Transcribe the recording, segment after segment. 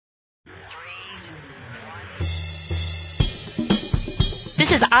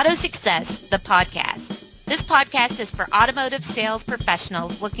This is Auto Success, the podcast. This podcast is for automotive sales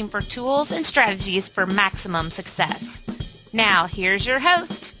professionals looking for tools and strategies for maximum success. Now, here's your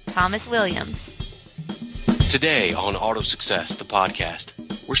host, Thomas Williams. Today on Auto Success, the podcast,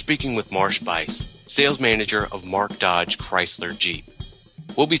 we're speaking with Marsh Bice, sales manager of Mark Dodge Chrysler Jeep.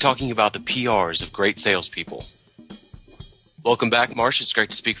 We'll be talking about the PRs of great salespeople. Welcome back, Marsh. It's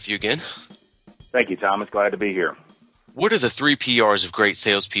great to speak with you again. Thank you, Thomas. Glad to be here. What are the three PRs of great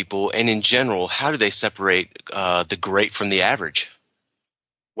salespeople, and in general, how do they separate the great from the average?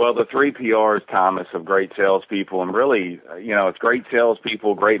 Well, the three PRs, Thomas, of great salespeople, and really, it's great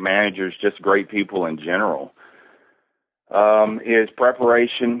salespeople, great managers, just great people in general, is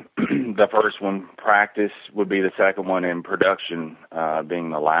preparation, the first one, practice would be the second one, and production being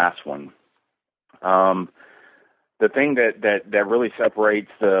the last one. The thing that really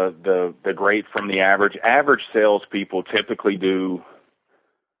separates the great from the average salespeople typically do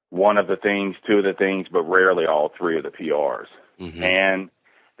one of the things, two of the things, but rarely all three of the PRs. Mm-hmm. And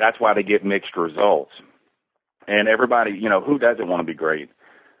that's why they get mixed results. And everybody, who doesn't want to be great?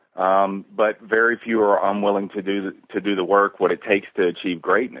 But very few are unwilling to do the work, what it takes to achieve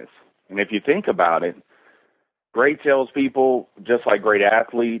greatness. And if you think about it, great salespeople, just like great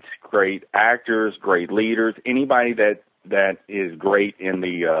athletes, great actors, great leaders, anybody that is great in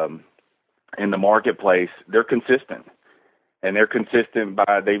the marketplace, they're consistent, and they're consistent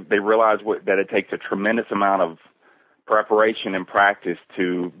by they realize that it takes a tremendous amount of preparation and practice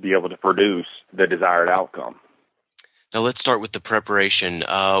to be able to produce the desired outcome. Now let's start with the preparation.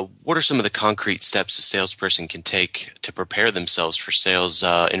 What are some of the concrete steps a salesperson can take to prepare themselves for sales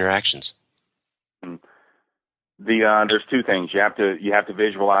interactions? There's two things. You have to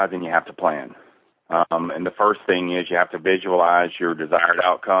visualize and you have to plan. And the first thing is you have to visualize your desired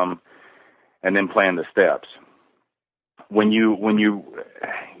outcome and then plan the steps. When you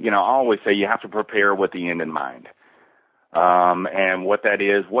I always say you have to prepare with the end in mind. And what that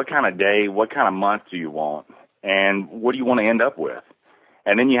is, what kind of day, what kind of month do you want? And what do you want to end up with?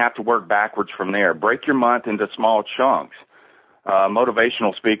 And then you have to work backwards from there. Break your month into small chunks.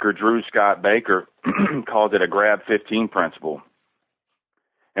 Motivational speaker Drew Scott Baker calls it a grab 15 principle.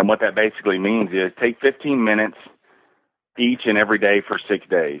 And what that basically means is take 15 minutes each and every day for 6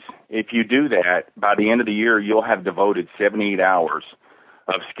 days. If you do that, by the end of the year, you'll have devoted 78 hours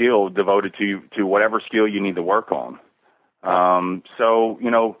of skill devoted to whatever skill you need to work on.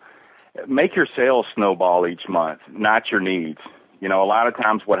 Make your sales snowball each month, not your needs. A lot of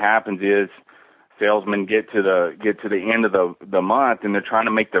times what happens is salesmen get to the end of the month and they're trying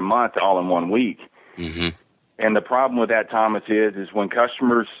to make their month all in 1 week. Mm-hmm. And the problem with that, Thomas, is when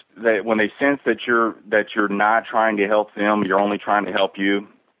customers when they sense that you're not trying to help them, you're only trying to help you.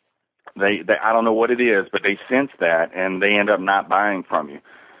 They I don't know what it is, but they sense that and they end up not buying from you.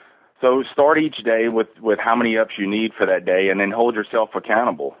 So start each day with how many ups you need for that day, and then hold yourself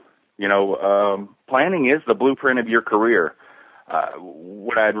accountable. Planning is the blueprint of your career.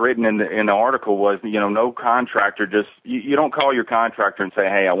 What I had written in the article was, no contractor you don't call your contractor and say,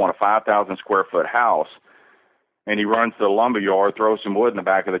 hey, I want a 5,000 square foot house. And he runs to the lumber yard, throws some wood in the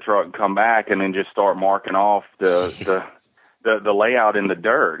back of the truck and come back and then just start marking off the layout in the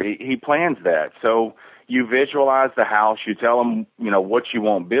dirt. He plans that. So you visualize the house, you tell him, what you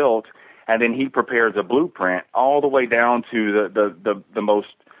want built, and then he prepares a blueprint all the way down to the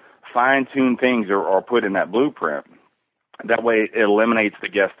most fine-tuned things are put in that blueprint. That way it eliminates the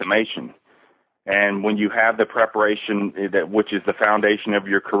guesstimation. And when you have the preparation, which is the foundation of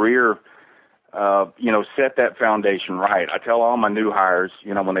your career, set that foundation right. I tell all my new hires,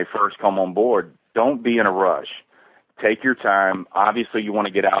 when they first come on board, don't be in a rush. Take your time. Obviously, you want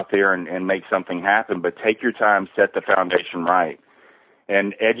to get out there and make something happen, but take your time, set the foundation right,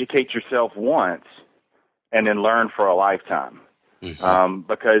 and educate yourself once and then learn for a lifetime. Mm-hmm.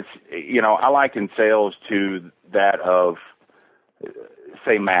 Because, I liken sales to that of,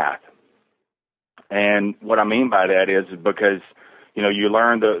 say, math. And what I mean by that is because, you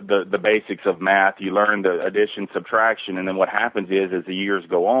learn the basics of math, you learn the addition, subtraction, and then what happens is as the years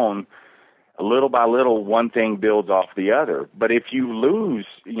go on, little by little, one thing builds off the other. But if you lose,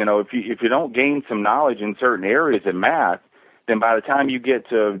 if you don't gain some knowledge in certain areas in math, then by the time you get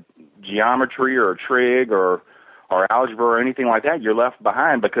to geometry or trig or algebra or anything like that, you're left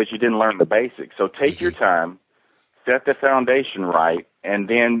behind because you didn't learn the basics. So take your time, set the foundation right, and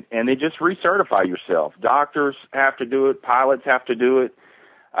then just recertify yourself. Doctors have to do it, pilots have to do it,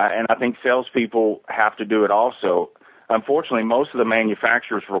 and I think salespeople have to do it also. Unfortunately, most of the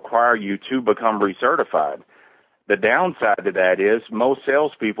manufacturers require you to become recertified. The downside to that is most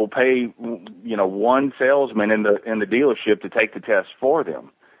salespeople pay, one salesman in the dealership to take the test for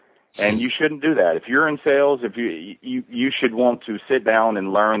them. And you shouldn't do that. If you're in sales, if you should want to sit down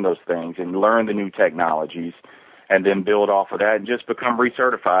and learn those things and learn the new technologies and then build off of that and just become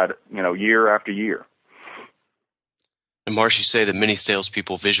recertified, year after year. And Marsh, you say that many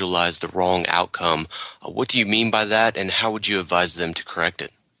salespeople visualize the wrong outcome. What do you mean by that, and how would you advise them to correct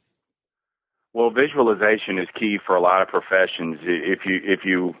it? Well, visualization is key for a lot of professions. If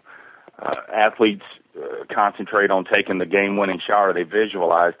you athletes concentrate on taking the game-winning shot, or they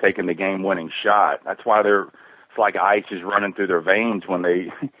visualize taking the game-winning shot. That's why it's like ice is running through their veins when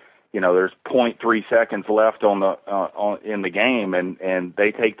they, there's 0.3 seconds left in the game, and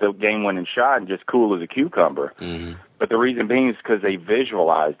they take the game-winning shot and just cool as a cucumber. Mm-hmm. But the reason being is because they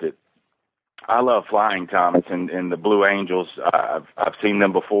visualized it. I love flying, Thomas, and the Blue Angels. I've seen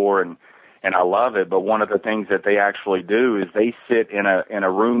them before, and I love it. But one of the things that they actually do is they sit in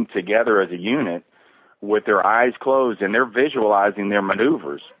a room together as a unit with their eyes closed, and they're visualizing their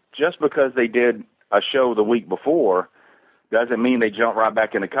maneuvers. Just because they did a show the week before doesn't mean they jump right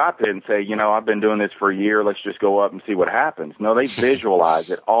back in the cockpit and say, I've been doing this for a year, let's just go up and see what happens. No, they visualize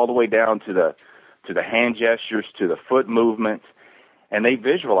it all the way down to the hand gestures, to the foot movements, and they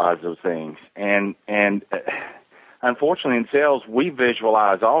visualize those things. And unfortunately in sales, we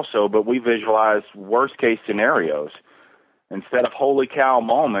visualize also, but we visualize worst-case scenarios. Instead of holy cow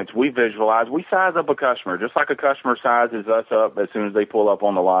moments, we size up a customer. Just like a customer sizes us up as soon as they pull up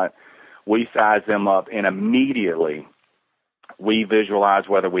on the lot, we size them up, and immediately we visualize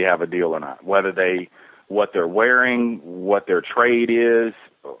whether we have a deal or not, what they're wearing, what their trade is,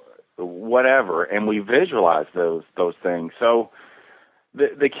 whatever, and we visualize those things. So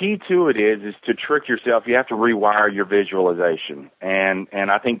the key to it is to trick yourself. You have to rewire your visualization, and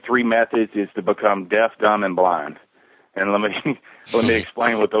I think 3 methods is to become deaf, dumb, and blind. And let me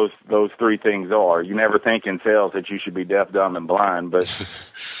explain what those 3 things are. You never think in sales that you should be deaf, dumb, and blind, but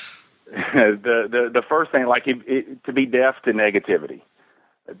the first thing, like to be deaf to negativity.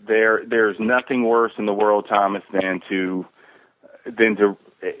 There's nothing worse in the world, Thomas, than to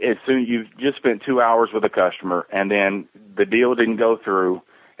as soon you've just spent 2 hours with a customer and then the deal didn't go through,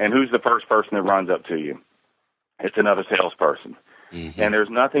 and who's the first person that runs up to you? It's another salesperson. Mm-hmm. And there's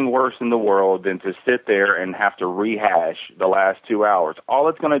nothing worse in the world than to sit there and have to rehash the last 2 hours. All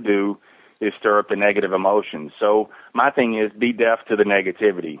it's going to do is stir up the negative emotions. So my thing is, be deaf to the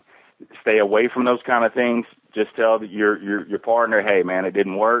negativity. Stay away from those kind of things. Just tell your partner, hey man, it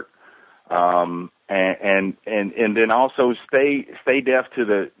didn't work. And then also stay deaf to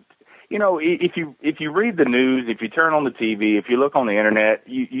the, if you read the news, if you turn on the TV, if you look on the internet,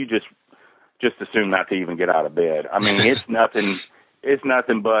 you just assume not to even get out of bed. I mean, it's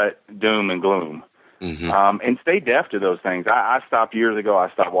nothing but doom and gloom. Mm-hmm. And stay deaf to those things. I stopped years ago.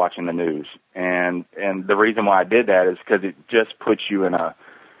 I stopped watching the news, and the reason why I did that is because it just puts you in a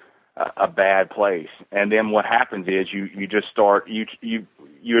bad place. And then what happens is you just start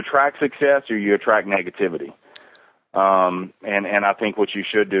you attract success or you attract negativity. And I think what you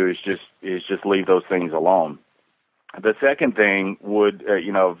should do is just leave those things alone. The second thing would,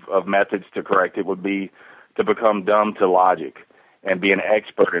 of methods to correct it would be to become dumb to logic and be an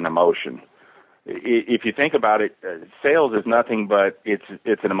expert in emotion. If you think about it, sales is nothing but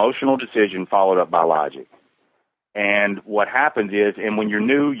it's an emotional decision followed up by logic. And what happens is, and when you're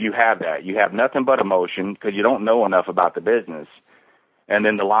new, you have that. You have nothing but emotion because you don't know enough about the business. And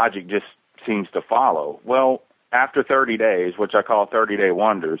then the logic just seems to follow. Well, after 30 days, which I call 30-day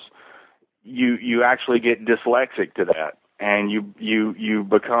wonders, you actually get dyslexic to that. And you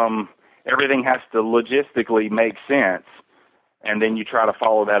become, everything has to logistically make sense. And then you try to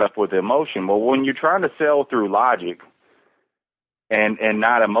follow that up with emotion. Well, when you're trying to sell through logic and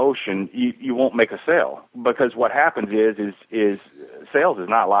not emotion, you won't make a sale, because what happens is sales is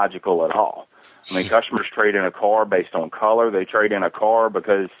not logical at all. I mean, customers trade in a car based on color. They trade in a car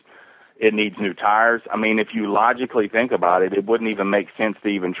because it needs new tires. I mean, if you logically think about it, it wouldn't even make sense to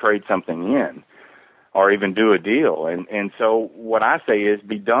even trade something in or even do a deal. And so what I say is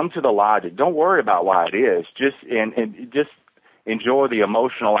be dumb to the logic. Don't worry about why it is. Just enjoy the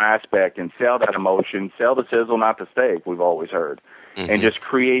emotional aspect and sell that emotion. Sell the sizzle, not the steak, we've always heard. Mm-hmm. And just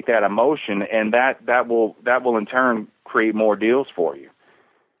create that emotion, and that will in turn create more deals for you.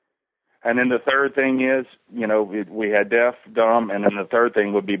 And then the third thing is, we had deaf, dumb, and then the third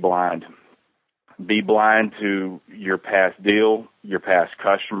thing would be blind. Be blind to your past deal, your past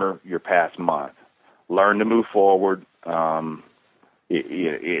customer, your past month. Learn to move forward. It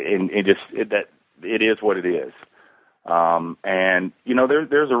is what it is. And,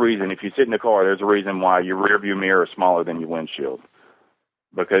 there's a reason. If you sit in the car, there's a reason why your rearview mirror is smaller than your windshield.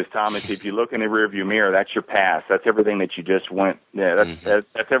 Because, Thomas, if you look in the rearview mirror, that's your past. That's everything that you just went. Yeah,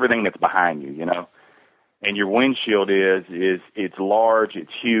 that's everything that's behind you, And your windshield is it's large,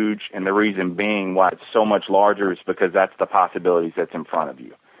 it's huge, and the reason being why it's so much larger is because that's the possibilities that's in front of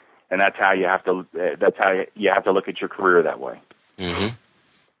you. And that's how you have to look at your career that way. Mm-hmm.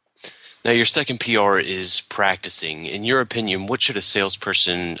 Now, your second PR is practicing. In your opinion, what should a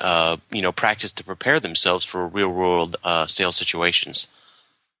salesperson, practice to prepare themselves for real-world sales situations?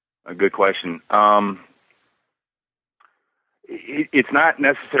 A good question. It's not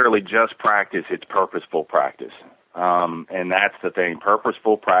necessarily just practice; it's purposeful practice, and that's the thing.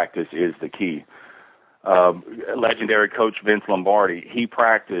 Purposeful practice is the key. Legendary coach Vince Lombardi, he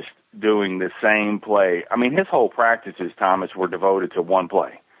practiced doing the same play. I mean, his whole practices, Thomas, were devoted to one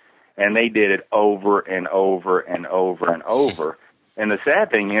play. And they did it over and over and over and over. And the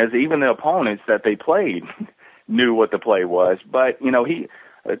sad thing is, even the opponents that they played knew what the play was. But,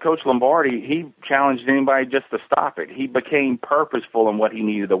 Coach Lombardi, he challenged anybody just to stop it. He became purposeful in what he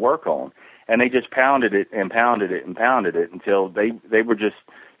needed to work on. And they just pounded it and pounded it and pounded it until they were just,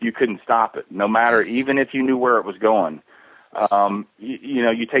 you couldn't stop it, no matter, even if you knew where it was going.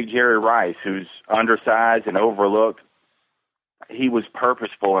 You take Jerry Rice, who's undersized and overlooked. He was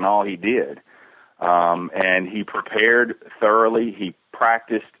purposeful in all he did, and he prepared thoroughly. He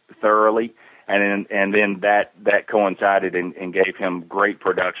practiced thoroughly, and then that coincided and gave him great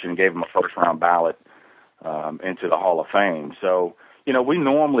production, gave him a first-round ballot into the Hall of Fame. So, we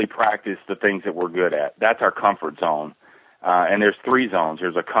normally practice the things that we're good at. That's our comfort zone, and there's three zones.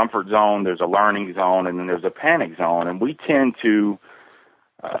 There's a comfort zone, there's a learning zone, and then there's a panic zone, and we tend to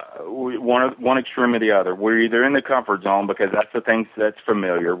one extreme or the other. We're either in the comfort zone because that's the thing that's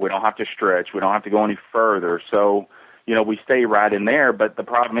familiar. We don't have to stretch. We don't have to go any further. So, we stay right in there. But the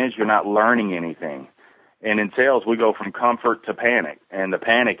problem is you're not learning anything. And in sales, we go from comfort to panic. And the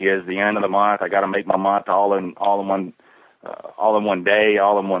panic is the end of the month. I got to make my month all in one day,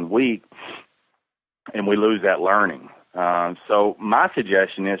 all in 1 week, and we lose that learning. So my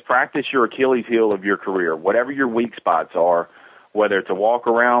suggestion is practice your Achilles heel of your career, whatever your weak spots are. Whether it's a walk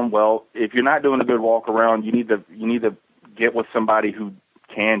around, well, if you're not doing a good walk around, you need to get with somebody who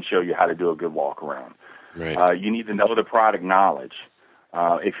can show you how to do a good walk around. Right. You need to know the product knowledge.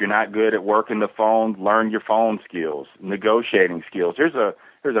 If you're not good at working the phone, learn your phone skills, negotiating skills. There's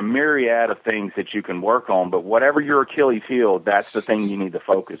a myriad of things that you can work on, but whatever your Achilles heel, that's the thing you need to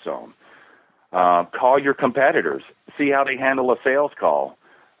focus on. Call your competitors. See how they handle a sales call.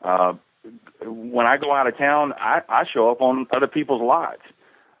 When I go out of town, I show up on other people's lots.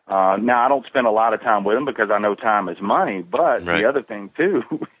 Now, I don't spend a lot of time with them because I know time is money, but right. The other thing, too,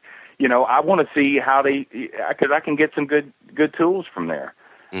 I want to see how because I can get some good tools from there.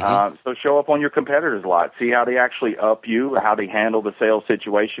 Mm-hmm. So show up on your competitors' lot, see how they actually up you, how they handle the sales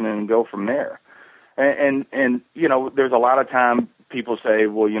situation, and go from there. And there's a lot of time people say,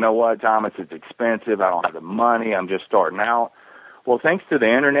 well, you know what, Thomas, it's expensive. I don't have the money. I'm just starting out. Well, thanks to the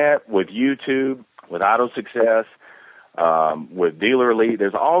internet, with YouTube, with Auto Success, with Dealer Elite,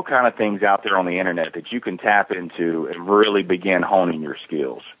 there's all kind of things out there on the internet that you can tap into and really begin honing your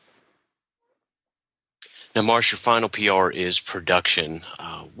skills. Now, Marsh, your final PR is production.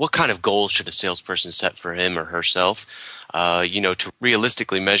 What kind of goals should a salesperson set for him or herself, to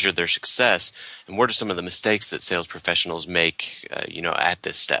realistically measure their success? And what are some of the mistakes that sales professionals make, at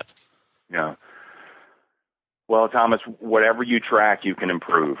this step? Yeah. Well, Thomas, whatever you track, you can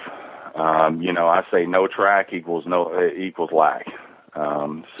improve. I say no track equals lack.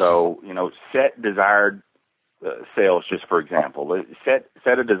 Set desired sales, just for example. Set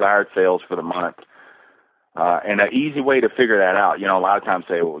a desired sales for the month. And an easy way to figure that out, a lot of times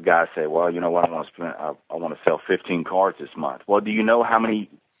guys say, well, you know what, I want to sell 15 cars this month. Well, do you know how many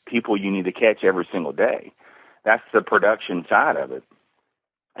people you need to catch every single day? That's the production side of it.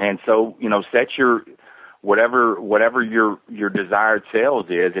 And so, set your whatever your desired sales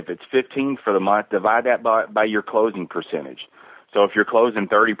is. If it's 15 for the month, divide that by your closing percentage. So if you're closing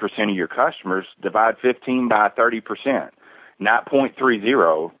 30% of your customers, divide 15 by 30%, not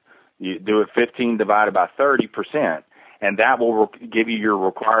 0.30. You do it 15 divided by 30%, and that will give you your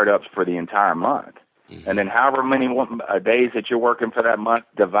required ups for the entire month. Mm-hmm. And then however many days that you're working for that month,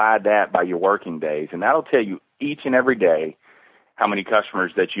 divide that by your working days, and that'll tell you each and every day how many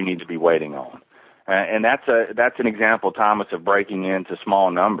customers that you need to be waiting on. And that's an example, Thomas, of breaking into small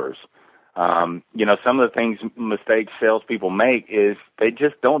numbers. Some of the mistakes salespeople make is they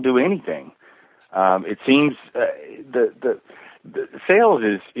just don't do anything. It seems the sales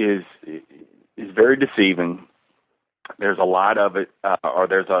is very deceiving. there's a lot of it, or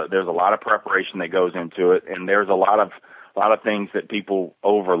there's a lot of preparation that goes into it, and there's a lot of things that people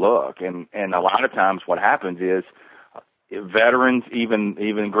overlook, and a lot of times what happens is veterans,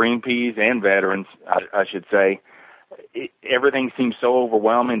 even green peas and veterans, I should say, everything seems so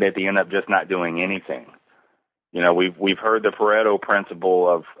overwhelming that they end up just not doing anything. You know, we've heard the Pareto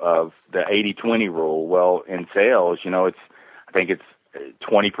principle of the 80-20 rule. Well, in sales, you know, I think it's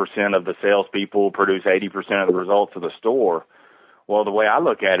 20% of the salespeople produce 80% of the results of the store. Well, the way I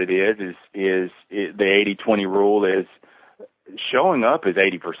look at it is the 80-20 rule is showing up is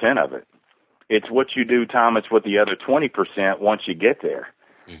 80% of it. It's what you do, Thomas, with the other 20% once you get there.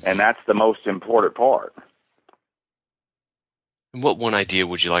 Mm-hmm. And that's the most important part. And what one idea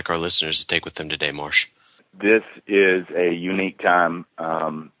would you like our listeners to take with them today, Marsh? This is a unique time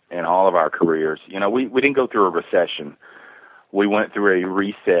in all of our careers. You know, we didn't go through a recession. We went through a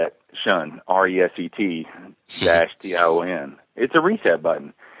reset, RESET-TION. It's a reset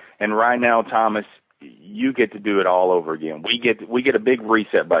button. And right now, Thomas, you get to do it all over again. We get a big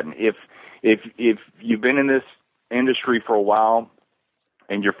reset button. If you've been in this industry for a while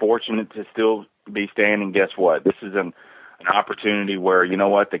and you're fortunate to still be standing, guess what? This is an opportunity where, you know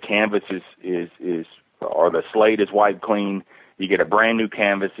what, the canvas is or the slate is wiped clean. You get a brand new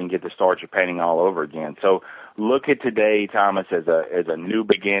canvas and get to start your painting all over again. So look at today, Thomas, as a new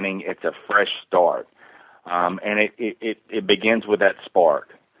beginning. It's a fresh start, and it begins with that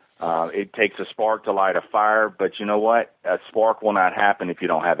spark. It takes a spark to light a fire, but you know what? A spark will not happen if you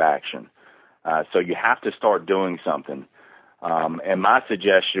don't have action. So you have to start doing something. And my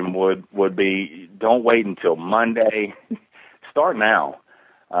suggestion would be, don't wait until Monday. Start now.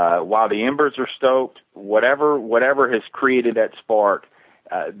 While the embers are stoked, whatever has created that spark,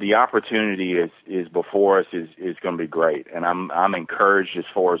 the opportunity is before us is going to be great. And I'm encouraged as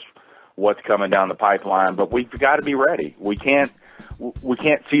far as what's coming down the pipeline, but we've got to be ready. We can't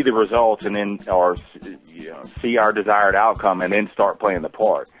see the results and then, or see our desired outcome and then start playing the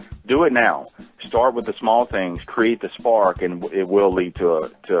part. Do it now. Start with the small things, create the spark, and it will lead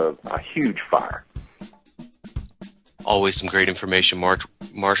to a huge fire. Always some great information, Marsh.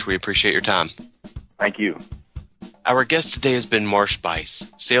 We appreciate your time. Thank you. Our guest today has been Marsh Bice,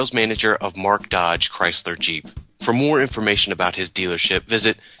 sales manager of Mark Dodge Chrysler Jeep. For more information about his dealership,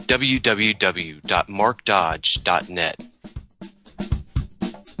 visit www.markdodge.net.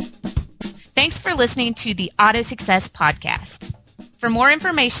 Thanks for listening to the Auto Success Podcast. For more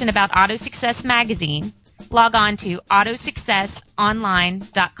information about Auto Success Magazine, log on to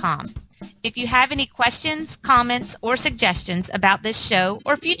autosuccessonline.com. If you have any questions, comments, or suggestions about this show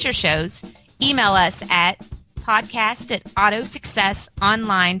or future shows, email us at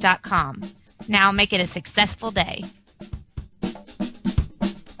podcast@autosuccessonline.com. Now make it a successful day.